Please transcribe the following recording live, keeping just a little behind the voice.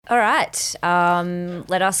All right.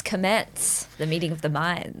 Let us commence the meeting of the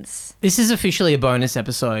minds. This is officially a bonus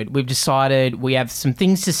episode. We've decided we have some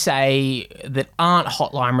things to say that aren't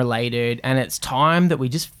hotline related, and it's time that we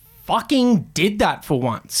just fucking did that for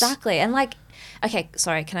once. Exactly. And like, okay,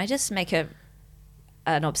 sorry, can I just make an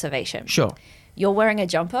observation? Sure. You're wearing a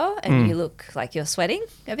jumper and you look like you're sweating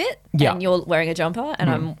a bit. Yeah. And you're wearing a jumper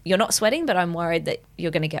and you're not sweating, but I'm worried that you're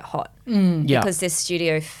going to get hot. Yeah. Because this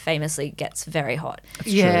studio famously gets very hot.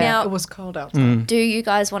 Yeah, Now- it was cold outside. Do you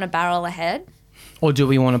guys want to barrel ahead? Or do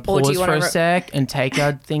we want to Or do pause you for wanna a sec and take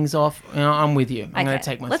our things off? You know, I'm with you. I'm going to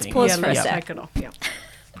take my Let's thing. pause Yeah, for a let's sec. take it off. Yeah.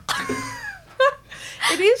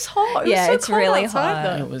 It is hot. It was so It's cold really outside,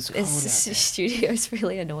 hot. though. It was cold This out there. studio is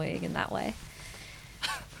really annoying in that way.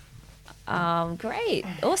 Great.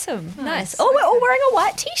 Awesome. Nice. Oh, we're all wearing a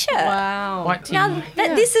white t-shirt. Wow. White tea. Now,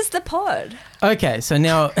 this is the pod. Okay, so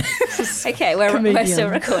now... Okay, we're still Comedians.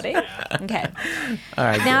 recording. Okay. All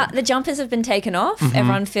right, Now, good. the jumpers have been taken off.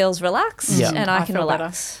 Everyone feels relaxed Yeah. and I I can feel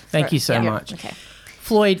relax. Thank you so much. Okay.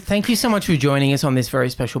 Floyd, thank you so much for joining us on this very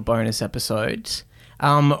special bonus episode.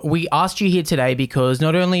 We asked you here today because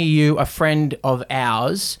not only are you a friend of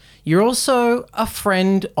ours, you're also a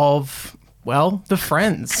friend of, well, the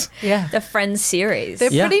Friends. Yeah. The Friends series.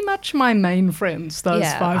 They're Yeah. pretty much my main friends, those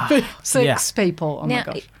Yeah. six people. Oh, Now,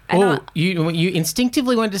 my gosh. and Oh, you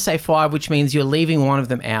instinctively wanted to say 5, which means you're leaving one of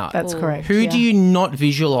them out. That's correct. Who yeah. do you not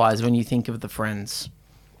visualize when you think of the Friends?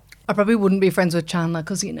 I probably wouldn't be friends with Chandler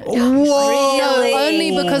because, Whoa! Really? No,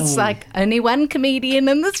 only because, only one comedian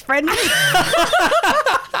in this friend.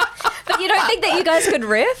 But you don't think that you guys could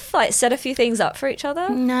riff, like set a few things up for each other?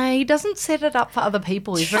 No, he doesn't set it up for other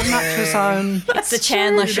people. He's very much his own. It's the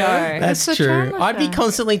Chandler show. That's It's a true. Chandler I'd be show.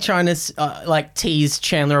 constantly trying to tease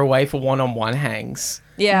Chandler away for one-on-one hangs.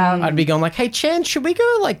 Yeah. I'd be going like, "Hey, Chan, should we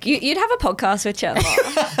go like?" You'd have a podcast with Chandler.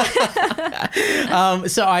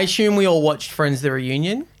 So I assume we all watched Friends: The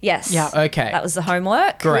Reunion. Yes. Yeah. Okay. That was the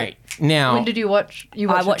homework. Great. Now When did you watch?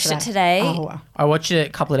 I watched it today. Oh, wow. I watched it a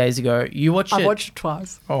couple of days ago. You watched I it. watched it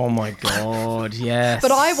twice. Oh my god! Yes.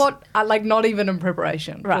 But I watched, not even in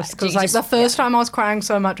preparation. Right. Because, You just- the first time I was crying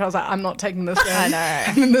so much, I was like, I'm not taking this in. I know.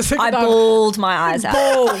 And then the second I time, bawled my eyes out.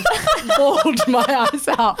 bawled my eyes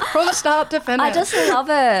out from start to finish. I just love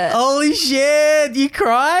it. Holy shit! You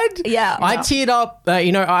cried? Yeah. I teared up.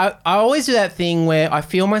 I always do that thing where I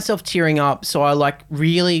feel myself tearing up, so I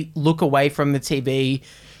really look away from the TV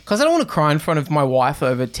because I don't want to cry in front of my wife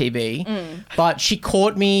over TV. But she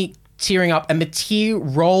caught me tearing up, and the tear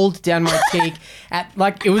rolled down my cheek.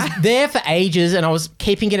 It was there for ages, and I was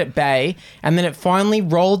keeping it at bay, and then it finally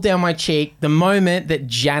rolled down my cheek the moment that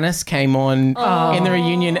Janice came on in the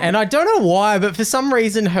reunion. And I don't know why, but for some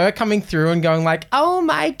reason, her coming through and going like, "Oh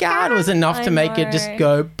my god," was enough I to make it just know.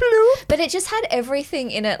 go bloop. But it just had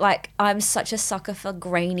everything in it. Like, I'm such a sucker for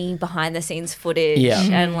grainy behind the scenes footage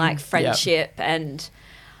and like friendship and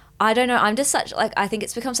I don't know. I'm just I think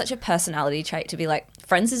it's become such a personality trait to be like,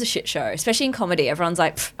 Friends is a shit show, especially in comedy. Everyone's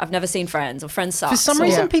like, I've never seen Friends or Friends sucks. For some or-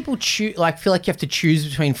 reason, people feel like you have to choose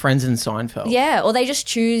between Friends and Seinfeld. Yeah, or they just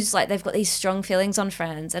choose, like, they've got these strong feelings on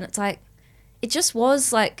Friends, and it's like, it just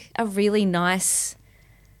was like a really nice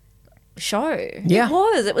show. Yeah.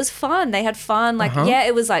 It was fun. They had fun. Like,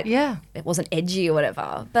 it was like, Yeah. it wasn't edgy or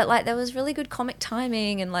whatever, but like there was really good comic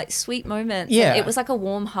timing and like sweet moments. Yeah. And it was like a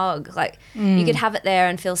warm hug. Like you could have it there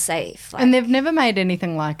and feel safe. Like, And they've never made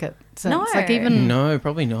anything like it since. No. Like even, No,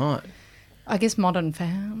 probably not. I guess Modern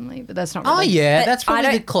Family, but that's not Oh really. yeah, But that's I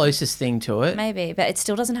probably the don't- closest thing to it. maybe, but it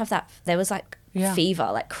still doesn't have that. There was like Yeah. fever,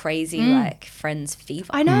 like crazy, like Friends fever.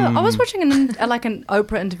 I know. I was watching an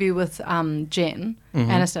Oprah interview with Jen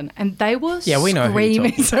Aniston, and they were Yeah, we know who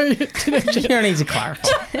you're screaming. So, You don't need to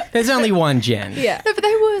clarify. There's only one Jen. Yeah. no, but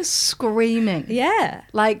they were screaming. Yeah.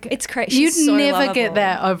 Like It's crazy. You'd She's so never lovable. get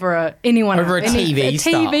that over anyone Over else. a TV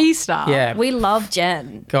star. TV star. Yeah. We love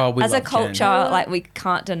Jen. God, we As a love Jen. culture, like we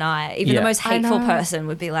can't deny. Even Yeah. the most I hateful know. person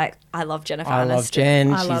would be like, I love Jennifer I Aniston. love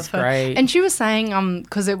Jen. I She's love her. great. And she was saying,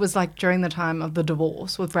 because it was like during the time of the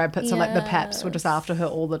divorce with Brad Pitt, so like the Paps were just after her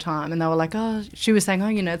all the time, and they were like, oh, she was saying, oh,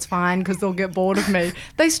 it's fine because they'll get bored of me.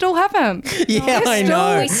 They still haven't. Yeah, I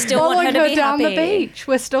know. We still want her Following to be down happy. the beach.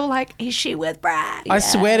 We're still like, is she with Brad? I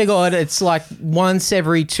swear to God, it's like once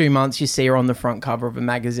every 2 months you see her on the front cover of a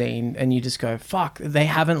magazine and you just go, fuck, they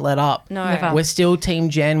haven't let up. No. Never. We're still Team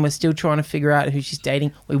Jen. We're still trying to figure out who she's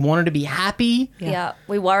dating. We want her to be happy. Yeah.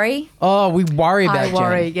 We worry. Oh, we worry about I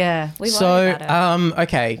worry, Jen. yeah. We worry So, about her.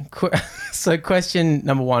 okay. So question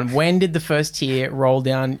number one, when did the first tear roll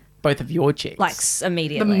down both of your cheeks? Like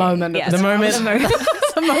immediately. The moment. Yeah. The moment-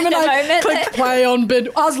 The moment The I moment clicked that- play on Binge.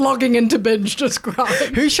 I was logging into Binge just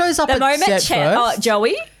crying. Who shows up The at moment set first?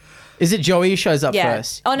 Joey. Is it Joey who shows up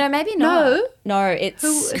first? Oh, no, maybe not. No, it's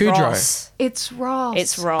Kudrow. Ross. It's Ross.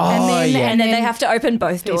 It's Ross. Oh, and then they have to open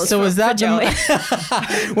both doors So was that for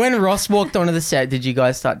Joey. when Ross walked onto the set, did you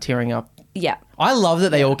guys start tearing up? Yeah. I love that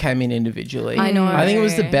they all came in individually. I know. I think it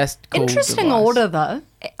was the best cool Interesting device. order, though.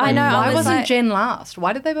 I know. Why I was wasn't like, Jen last?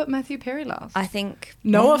 Why did they put Matthew Perry last? I think...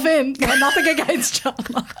 No offense. Nothing against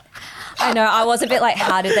Chandler. I know. I was a bit like,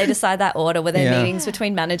 how did they decide that order? Were there meetings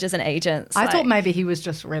between managers and agents? I thought maybe he was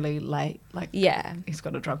just really late. Like, Yeah. he's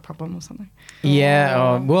got a drug problem or something. Yeah.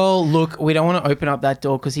 Oh, well, look, we don't want to open up that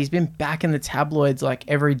door because he's been back in the tabloids like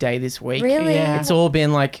every day this week. Really? Yeah. It's all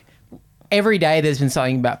been like... Every day there's been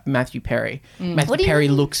something about Matthew Perry. Matthew Perry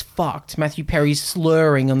looks fucked. Matthew Perry's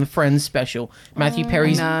slurring on the Friends special. Matthew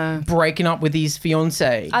Perry's breaking up with his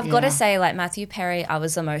fiancée. I've got to say, like, Matthew Perry, I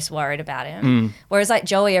was the most worried about him. Whereas, like,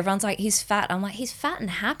 Joey, everyone's like, he's fat. I'm like, he's fat and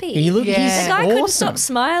happy. He's The guy couldn't awesome. stop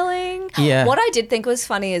smiling. Yeah. What I did think was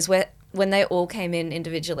funny is when they all came in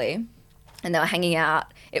individually and they were hanging out,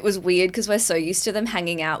 it was weird because we're so used to them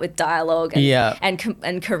hanging out with dialogue and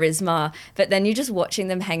charisma. But then you're just watching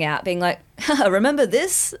them hang out being like, remember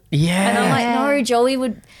this? Yeah. And I'm like, no, Joey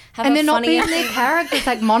would have And a they're not funny... being their characters.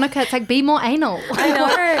 Like Monica, it's like, be more anal. I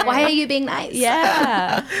know. Why are you being nice?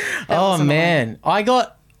 Yeah. Oh man, I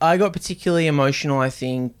got particularly emotional. I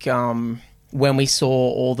think when we saw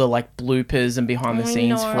all the like bloopers and behind the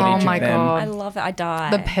scenes know. footage Oh, my of them. God. I love it. I die.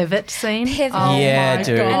 The pivot scene. Pivot. Oh Yeah, my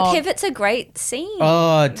dude. God. And Pivot's a great scene.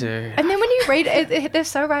 Oh, dude. And then when you read it, they're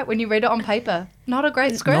so right when you read it on paper. Not a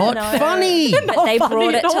great script. Not funny. But they funny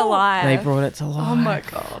brought it at to all. life. They brought it to life. Oh my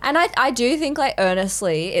God. And I do think, like,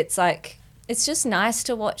 earnestly, it's like, it's just nice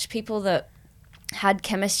to watch people that had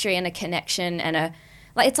chemistry and a connection and a,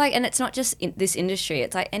 like, it's like, and it's not just in this industry.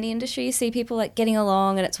 It's like any industry, you see people like getting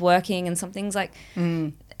along and it's working and something's like,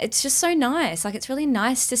 it's just so nice. Like, it's really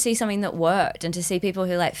nice to see something that worked and to see people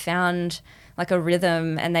who like found like a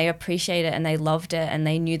rhythm and they appreciate it and they loved it and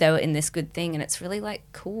they knew they were in this good thing. And it's really like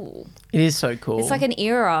cool. It is so cool. It's like an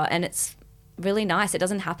era and it's really nice. It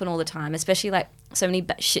doesn't happen all the time, especially like so many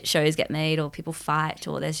shit shows get made or people fight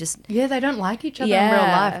or there's just Yeah, they don't like each other in real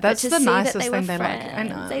life. but That's to the see that nicest they were thing they like. I friends,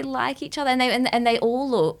 know. they like each other and they all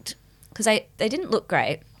looked because they didn't look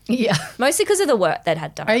great Yeah. mostly because of the work they'd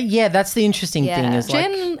had done. yeah, that's the interesting Yeah. thing is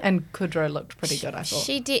like Jen and Kudrow looked pretty good, I thought.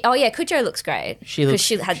 She did. Oh yeah, Kudrow looks great. She looks-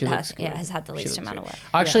 she had she looks good. has had the least looks amount of good. work.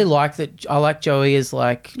 I actually like that. I like Joey as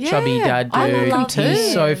like chubby Yeah, dad dude. I love him He's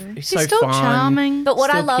too. so He's so still fun. charming. But what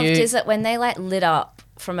I Still loved cute. is that when they like lit up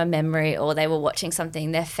from a memory or they were watching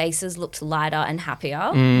something, their faces looked lighter and happier.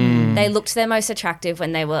 Mm. They looked their most attractive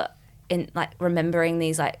when they were in like remembering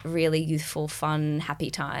these like really youthful, fun,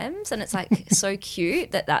 happy times. And it's like so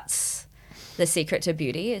cute that that's the secret to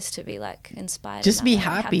beauty is to be like inspired. Just in be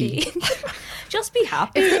that way, happy. Just be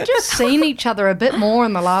happy. If they'd just seen each other a bit more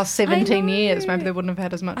in the last 17 know. years, maybe they wouldn't have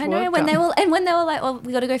had as much I work know when done. they were like, well,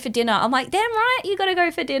 we got to go for dinner. I'm like, damn right, you got to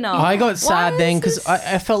go for dinner. I got Why sad is then because this-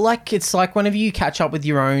 I felt like it's like whenever you catch up with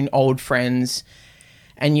your own old friends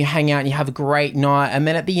and you hang out and you have a great night and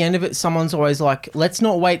then at the end of it someone's always like, let's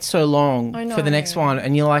not wait so long I for the know. next one,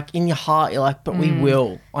 and you're like in your heart you're like, but we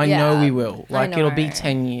will. I know Yeah, we will. I Like it'll be know.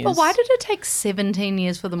 10 years. But why did it take 17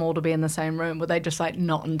 years for them all to be in the same room? Were they just like,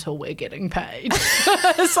 not until we're getting paid?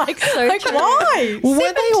 It's like, true. why? Well,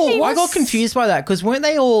 weren't they all? 17 I got was- confused by that because weren't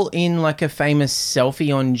they all in like a famous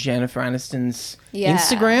selfie on Jennifer Aniston's Yeah.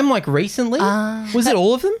 Instagram like recently? Was it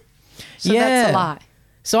all of them? So that's a lie.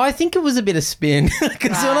 So I think it was a bit of spin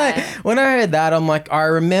because Right. when I heard that, I'm like, I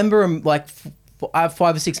remember like 5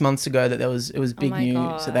 or 6 months ago that it was big my news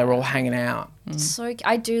God. that they were all hanging out. So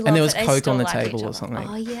I do love And there was that they Coke still on the like table each or other. something.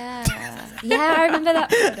 Oh yeah, yeah, I remember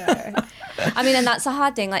that photo. I mean, and that's a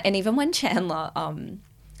hard thing. Like, and even when Chandler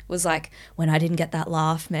was like, when I didn't get that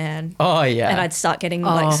laugh, man, Oh yeah, and I'd start getting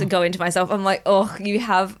like to go into myself. I'm like, oh, you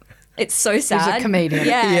have. It's so sad. comedian.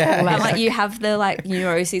 Yeah. Yeah. I'm like, you have the like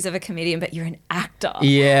neuroses of a comedian, but you're an actor.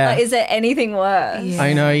 Yeah. Like, is there anything worse? Yeah.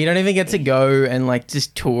 I know, you don't even get to go and like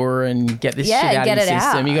just tour and get this Yeah, shit out get of your it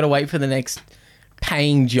system. out. You got to wait for the next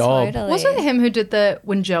paying job. Totally. Wasn't it him who did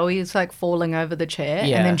when Joey is like falling over the chair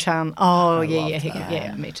Yeah. and then Chan? Oh yeah, loved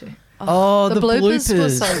yeah, me too. Oh, the bloopers. were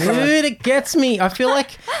so good. Dude, it gets me. I feel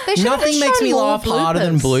like They should have nothing makes shown me more laugh harder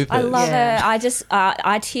than bloopers. I love Yeah. it. I just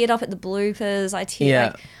I teared up at the bloopers. I teared Yeah.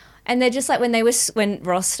 like, and they're just like when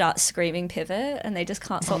Ross starts screaming pivot and they just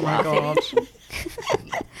can't stop laughing.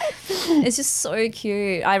 It's just so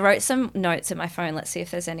cute. I wrote some notes in my phone. Let's see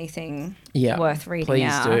if there's anything worth reading please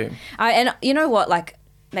out. do. And you know what? Like,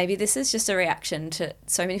 maybe this is just a reaction to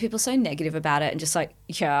so many people so negative about it and just like,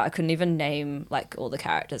 yeah, I couldn't even name like all the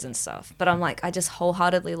characters and stuff. But I'm like, I just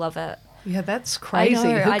wholeheartedly love it. Yeah, that's crazy.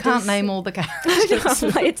 Who can't name all the characters?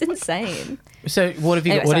 It's insane. So what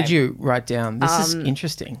did you write down? This is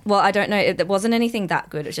interesting. Well, I don't know. It wasn't anything that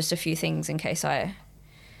good. It was just a few things in case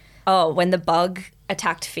when the bug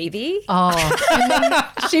attacked Phoebe. Oh, and then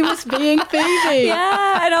she was being Phoebe.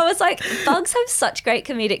 Yeah, and I was like, bugs have such great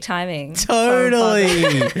comedic timing.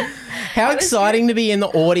 Totally. How exciting to be in the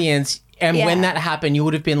audience. And when that happened, you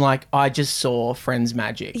would have been like, I just saw Friends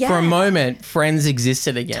magic. Yeah. For a moment, Friends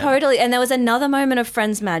existed again. Totally. And there was another moment of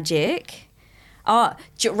Friends magic. Oh,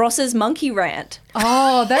 Ross's monkey rant.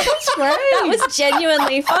 Oh, that was great. That was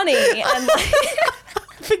genuinely funny. And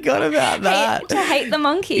Forgot about that. To hate the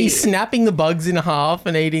monkey. He's snapping the bugs in half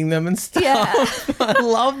and eating them and stuff. Yeah. I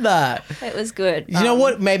love that. It was good. You know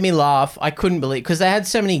what made me laugh? I couldn't believe, because they had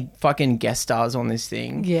so many fucking guest stars on this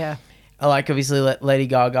thing. Yeah. Like, obviously, Lady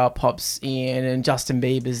Gaga pops in and Justin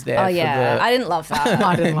Bieber's there. Oh, yeah. I didn't love that.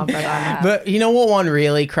 I didn't love that. But you know what one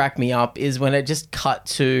really cracked me up is when it just cut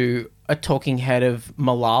to a talking head of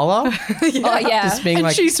Malala. Oh, yeah. Just being and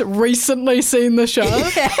like, she's recently seen the show.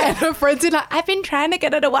 And her friends are like, I've been trying to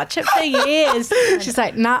get her to watch it for years. She's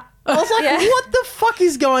like, nah. I was like, what the fuck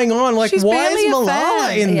is going on? Like, She's why is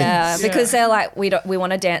Malala in this? Yeah, because they're like, we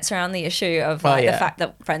want to dance around the issue of the fact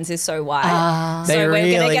that Friends is so white. So we're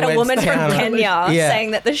going to get a woman from Kenya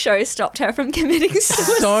saying that the show stopped her from committing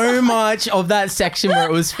suicide. So much of that section where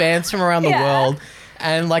it was fans from around the world.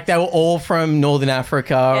 And like they were all from Northern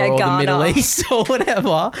Africa or Ghana. the Middle East or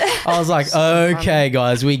whatever. I was like, okay,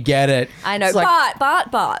 guys, we get it. I know, like,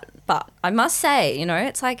 but I must say, you know,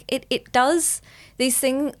 it's like it does these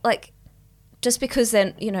things, like, just because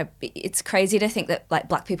then, you know, it's crazy to think that like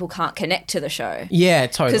black people can't connect to the show. Yeah,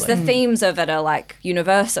 totally. Because the themes of it are like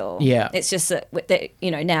universal. Yeah. It's just that, you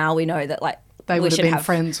know, now we know that like they would have been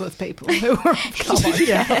friends with people who were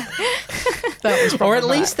yeah. Or at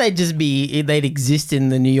least they'd exist in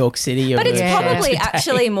the New York City. But it's probably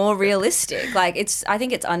actually more realistic. Like I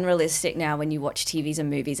think it's unrealistic now when you watch TVs and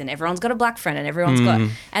movies and everyone's got a black friend and everyone's got,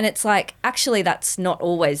 and it's like, actually that's not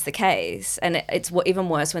always the case. And it's even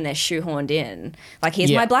worse when they're shoehorned in. Like,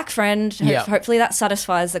 here's my black friend. Hopefully that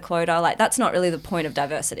satisfies the quota. Like, that's not really the point of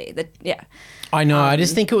diversity. I know. I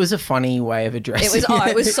just think it was a funny way of addressing it.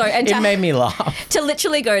 It was so... And it made me laugh. To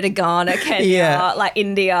literally go to Ghana, Kenya, like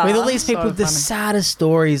India. With all these people with the saddest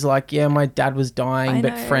stories, like, my dad was dying,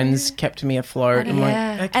 but Friends kept me afloat. I'm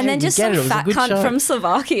like, okay, and then just some fat cunt from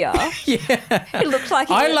Slovakia. It looked like...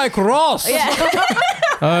 I like Ross. Yeah.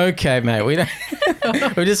 Okay, mate. We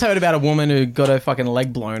just heard about a woman who got her fucking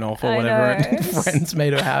leg blown off or whatever, and Friends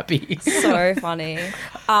made her happy. So funny.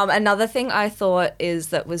 Another thing I thought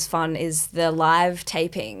was fun is the live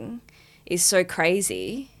taping is so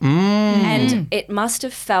crazy. And it must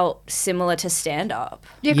have felt similar to stand-up.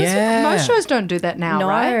 Yeah, because most shows don't do that now,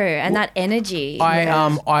 right? No, and that energy.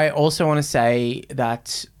 I also want to say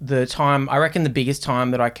that I reckon the biggest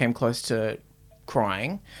time that I came close to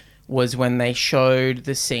crying was when they showed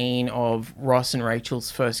the scene of Ross and Rachel's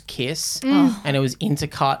first kiss, and it was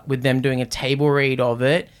intercut with them doing a table read of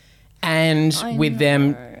it, and with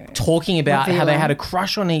them talking about how they had a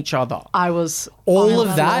crush on each other. All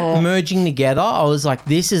of that merging together. I was like,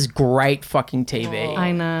 this is great fucking TV.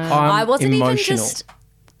 I know. I wasn't emotional. even just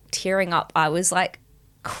tearing up. I was like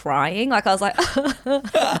crying. Like, I was like,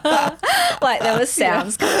 like there was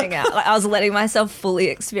sounds coming out. Like, I was letting myself fully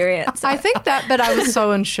experience it. I think that, but I was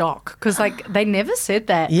so in shock because like they never said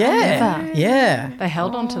that. Yeah. Ever. Yeah. They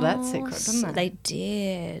held on to that secret, didn't they? They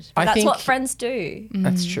did. I That's think what friends do.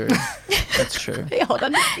 That's true. That's true. They hold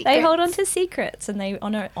on to secrets. They hold on to secrets and they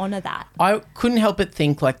honor that. I couldn't help but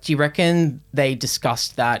think, like, do you reckon they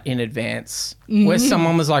discussed that in advance? Where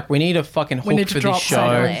someone was like, we need a fucking hook for this show.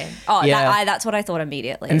 Totally. Oh, yeah. That's what I thought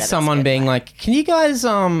immediately. And someone being like, can you guys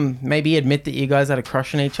maybe admit that you guys had a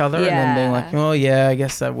crush on each other? And then being like, oh, yeah, I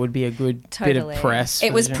guess that would be a good bit of press.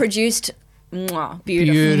 It was produced,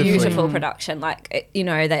 beautiful production. Like, you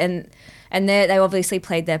know, and they obviously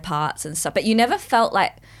played their parts and stuff. But you never felt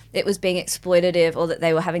like it was being exploitative or that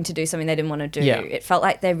they were having to do something they didn't want to do. Yeah. It felt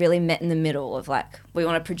like they really met in the middle of like, we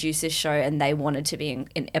want to produce this show and they wanted to be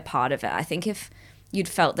a part of it. I think if you'd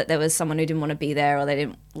felt that there was someone who didn't want to be there or they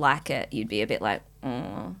didn't like it, you'd be a bit like,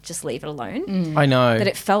 just leave it alone. I know. But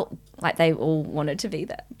it felt like they all wanted to be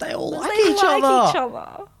there. They all like each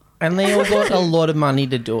other. And they all got a lot of money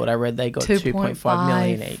to do it. I read they got 2.5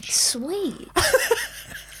 million each. Sweet.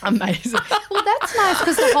 Amazing. Well, that's nice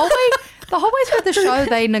because the whole way through the show,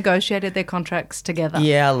 they negotiated their contracts together.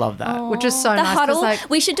 Yeah, I love that. Which is so the nice. Huddle. Like,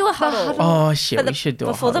 we should do a huddle. Oh, shit, we should do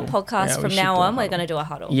a huddle. Before the podcast, from now on, we're going to do a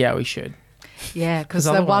huddle. Yeah, we should. Yeah, because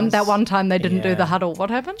that one time they didn't do the huddle. What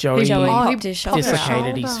happened? Joey popped his shoulder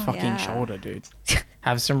dislocated his fucking shoulder, dude.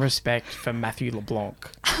 Have some respect for Matthew LeBlanc.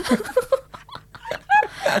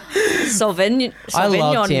 Sauvignon I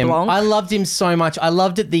loved him. Blanc. I loved him so much. I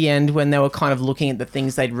loved at the end when they were kind of looking at the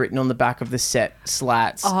things they'd written on the back of the set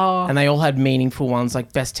slats. Oh. And they all had meaningful ones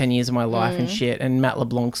like best 10 years of my life and shit. And Matt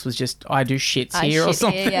LeBlanc's was just, I do shits here or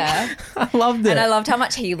something. Here, yeah. I loved it. And I loved how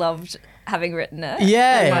much he loved having written it.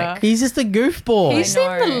 Yeah. He's just a goofball. He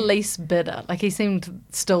seemed know. the least bitter. Like he seemed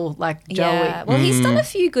still like Joey. Yeah. Well, he's done a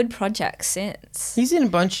few good projects since. He's in a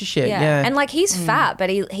bunch of shit, yeah. And like he's fat, but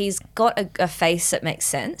he's got a face that makes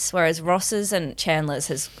sense. Whereas Ross's and Chandler's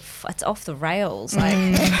it's off the rails. Like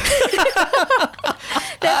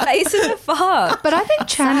their faces are fucked. But I think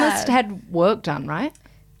Chandler's had work done, right?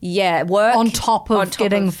 Yeah, work On top of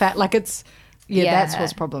getting fat. Like it's... Yeah, that's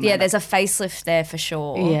what's problematic. Yeah, there's a facelift there for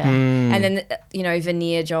sure. Yeah. And then,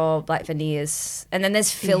 veneer job, like veneers. And then there's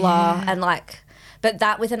filler and but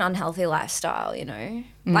that with an unhealthy lifestyle,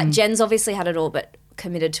 Like Jen's obviously had it all, but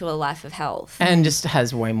committed to a life of health. And just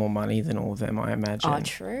has way more money than all of them, I imagine. Oh,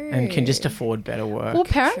 true. And can just afford better work. Well,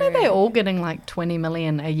 apparently they're all getting like 20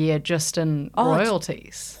 million a year just in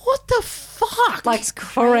royalties. What the fuck? Like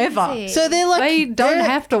forever. So they're like... They don't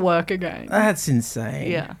have to work again. That's insane.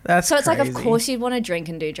 Yeah. That's So it's like, of crazy. course you'd want to drink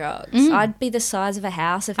and do drugs. I'd be the size of a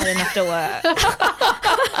house if I didn't have to work.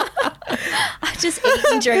 I just eat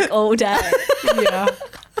and drink all day. Yeah.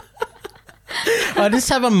 I just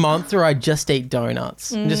have a month where I just eat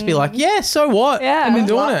donuts and just be like, yeah, so what? Yeah. I've been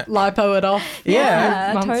doing it. Lipo it off.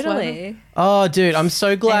 Yeah. months later. Totally. Oh, dude, I'm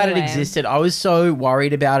so glad Anyway. it existed. I was so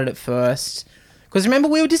worried about it at first. Because remember,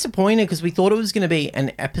 we were disappointed because we thought it was going to be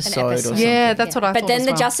an episode or something. Yeah, that's what I thought. But then as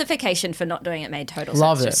the well. justification for not doing it made total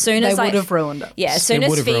Love sense. it. As soon They as would have ruined it. Yeah, as soon It as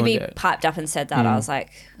would have Phoebe ruined it. piped up and said that, I was like,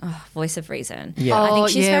 oh, voice of reason. Yeah. I think Oh,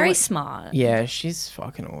 she's yeah, very what- smart. Yeah, she's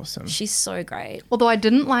fucking awesome. She's so great. Although I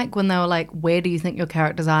didn't like when they were like, where do you think your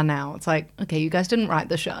characters are now? It's like, okay, you guys didn't write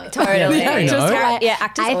the show. Totally. Yeah, I know. Yeah,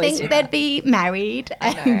 actors always do that. be married.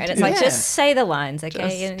 I know. And it's like, Yeah. just say the lines, okay?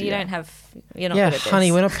 Just, And you yeah. don't have, you're not Yeah, good at this.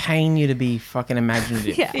 honey, we're not paying you to be fucking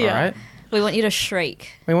imaginative, Yeah. all right? We want you to shriek.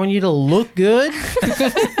 We want you to look good.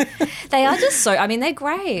 They are just so, I mean, they're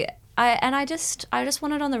great. I just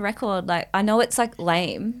want it on the record. Like, I know it's like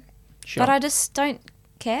lame, Sure. but I just don't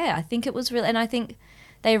care. I think it was real. And I think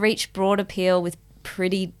they reached broad appeal with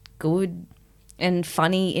pretty good and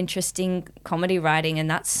funny, interesting comedy writing. And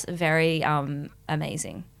that's very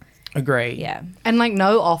amazing. Agree. Yeah. And like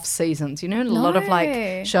no off seasons, a lot of No.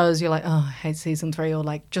 like shows you're like, oh, I hate season 3 or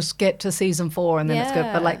like just get to season 4 and then it's good.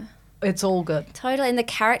 But Yeah. like it's all good. Totally. And the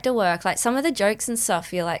character work, like some of the jokes and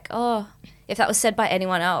stuff, you're like, oh, if that was said by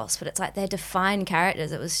anyone else, but it's like they're defined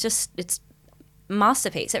characters. It's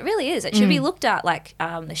masterpiece. It really is. It should be looked at like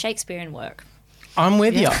the Shakespearean work. I'm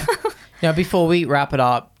with you. Now, before we wrap it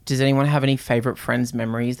up, does anyone have any favourite Friends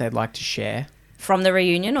memories they'd like to share? From the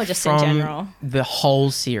reunion or just From in general? the whole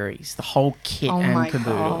series, the whole kit Oh and my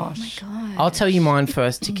caboodle. gosh. God. I'll tell you mine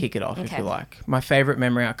first to kick it off, if Okay. you like. My favourite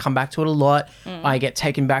memory, I come back to it a lot. I get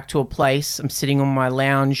taken back to a place. I'm sitting on my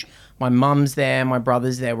lounge. My mum's there. My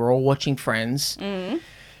brother's there. We're all watching Friends.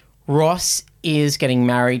 Ross is getting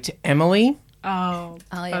married to Emily. Oh,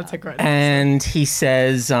 yeah. that's a great And he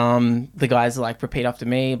says, the guys are like, repeat after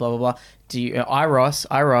me, blah, blah, blah. I,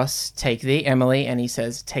 Ross, take thee, Emily. And he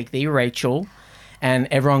says, take thee, Rachel. And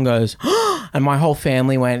everyone goes, and my whole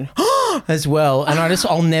family went, as well. And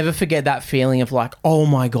I'll never forget that feeling of like, oh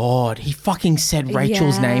my God, he fucking said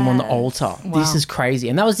Rachel's name on the altar. This is crazy.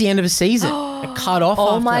 And that was the end of a season. It cut off Oh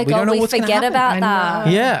after my that. We God, don't know we what's gonna forget happen. about I that.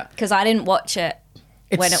 know. Yeah. Because I didn't watch it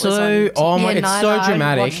when it It's was so, on. oh my, Yeah, it's neither. so I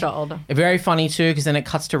dramatic. watched it older. Very funny too, because then it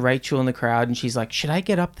cuts to Rachel in the crowd and she's like, should I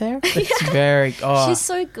get up there? It's very, She's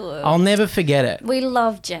so good. I'll never forget it. We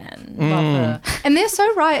love Jen. Love her. And they're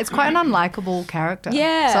so right. It's quite an unlikable character.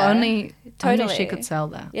 Yeah. So only Totally. she could sell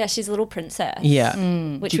that. Yeah, she's a little princess. Yeah.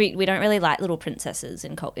 Which we don't really like little princesses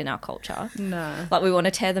in our culture. No. Like we want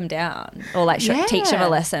to tear them down or like teach them a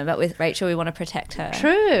lesson. But with Rachel, we want to protect her.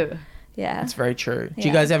 True. Yeah. It's very true. Do you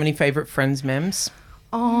Yeah. guys have any favourite Friends memes?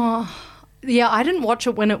 Oh, yeah, I didn't watch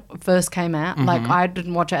it when it first came out. Like, I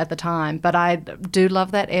didn't watch it at the time. But I do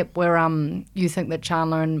love that ep where you think that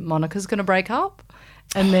Chandler and Monica's going to break up.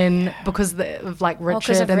 And then because of, like,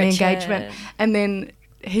 Richard of and Richard. the engagement. And then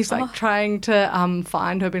he's, like, trying to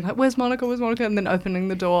find her, being like, where's Monica, where's Monica? And then opening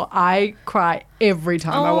the door. I cry every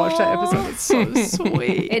time I watch that episode. It's so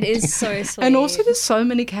sweet. It is so sweet. And also, there's so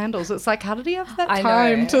many candles. It's like, how did he have that I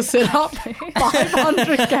time know. to set up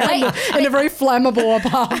 500 candles in a very flammable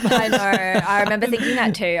apartment? I know. I remember thinking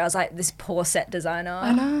that too. I was like, this poor set designer.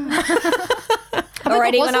 I know. But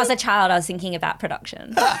already when I was a child, I was thinking about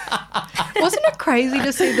production. Wasn't it crazy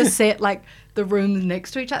to see the set, like the rooms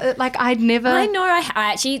next to each other? Like I'd never. I know. I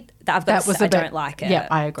actually, I don't like it. Yeah,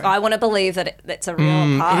 I agree. I want to believe that it's a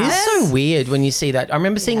real part. It is so weird when you see that. I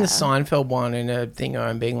remember seeing the Seinfeld one in a thing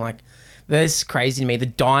and being like, this is crazy to me. The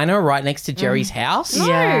diner right next to Jerry's house?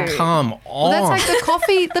 Yeah. Come on. Well, that's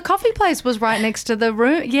like the coffee place was right next to the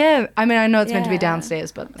room. Yeah. I mean, I know it's meant to be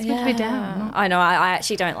downstairs, but it's meant to be down. I know. I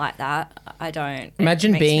actually don't like that. I don't.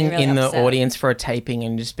 Imagine being really in upset. the audience for a taping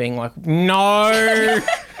and just being like, no. I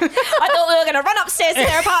thought we were going to run upstairs to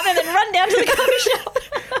their apartment and then run down to the coffee shop.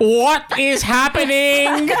 What is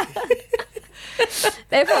happening?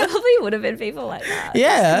 There probably would have been people like that.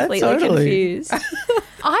 Yeah, completely totally. confused.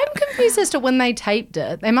 I'm confused as to when they taped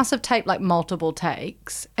it. They must have taped like multiple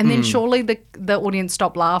takes, and then surely the audience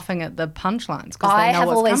stopped laughing at the punchlines because I they know have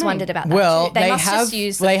what's always coming. wondered about that Well, too. They must just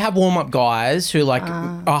use they have warm up guys who like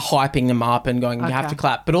are hyping them up and going, you have to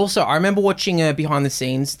clap. But also, I remember watching a behind the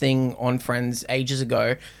scenes thing on Friends ages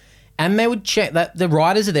ago, and they would check that the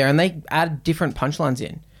writers are there and they add different punchlines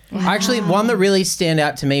in. Actually, one that really stand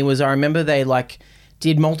out to me was I remember they like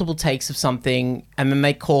did multiple takes of something and then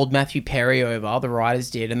they called Matthew Perry over, the writers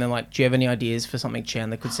did, and then like, do you have any ideas for something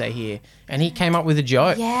Chandler could say here? And he came up with a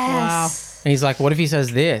joke. Yes. And he's like, what if he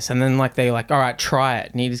says this? And then like they're like, all right, try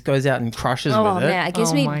it. And he just goes out and crushes Oh, with it. man. It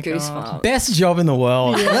gives Oh me my God. goosebumps. Best job in the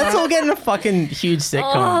world. Let's all get in a fucking huge Oh,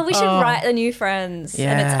 sitcom. we should write the new Friends.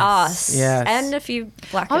 And it's Yes, us. yes. And a few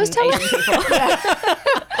black I was and telling- Asian people.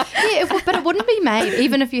 But it wouldn't be made.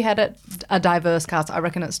 Even if you had a diverse cast, I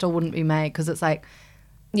reckon it still wouldn't be made because it's like,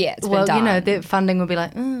 Yeah, it's well, been done. you know, the funding would be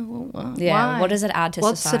like, why? What does it add to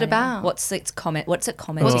What's society? it about? What's it commenting What's it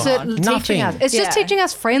on? teaching Nothing. us? It's just Yeah. teaching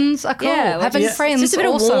us friends are cool. Yeah, well, Having just- friends just a bit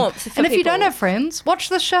of awesome. warmth for And if you don't people. have friends, watch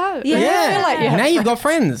the show. Yeah. Yeah. I feel like you have now you've got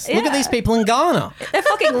friends. Look at these people in Ghana. They're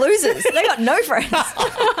fucking losers. They got no friends.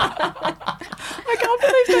 I can't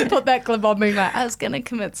believe they put that clip on me. Like, I was going to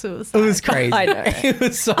commit suicide. It was crazy. I know. It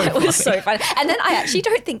was so It funny. was so funny. And then I actually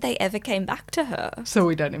don't think they ever came back to her. So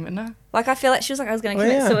we don't even know. Like, I feel like she was like, I was going to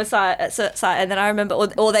commit suicide. And then I remember,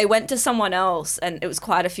 or they went to someone else and it was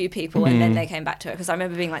quite a few people and then they came back to her. Because I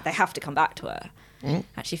remember being like, they have to come back to her.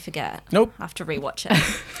 Actually forget. Nope. I have to rewatch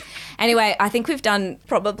it. Anyway, I think we've done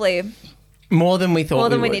probably More than we thought more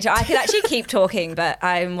than we would. need to. I could actually keep talking, but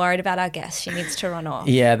I'm worried about our guest. She needs to run off.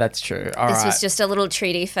 Yeah, that's true. All This right. was just a little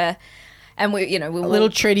treaty for, and we, a little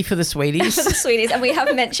treaty for the sweeties. for the sweeties, and we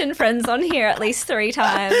have mentioned Friends on here at least 3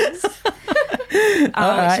 times,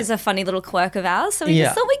 which is a funny little quirk of ours. So we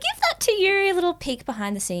just thought we'd give that to you, a little peek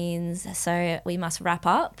behind the scenes. So we must wrap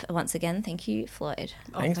up. Once again, thank you, Floyd.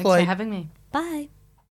 Thanks, Thanks Floyd. for having me. Bye.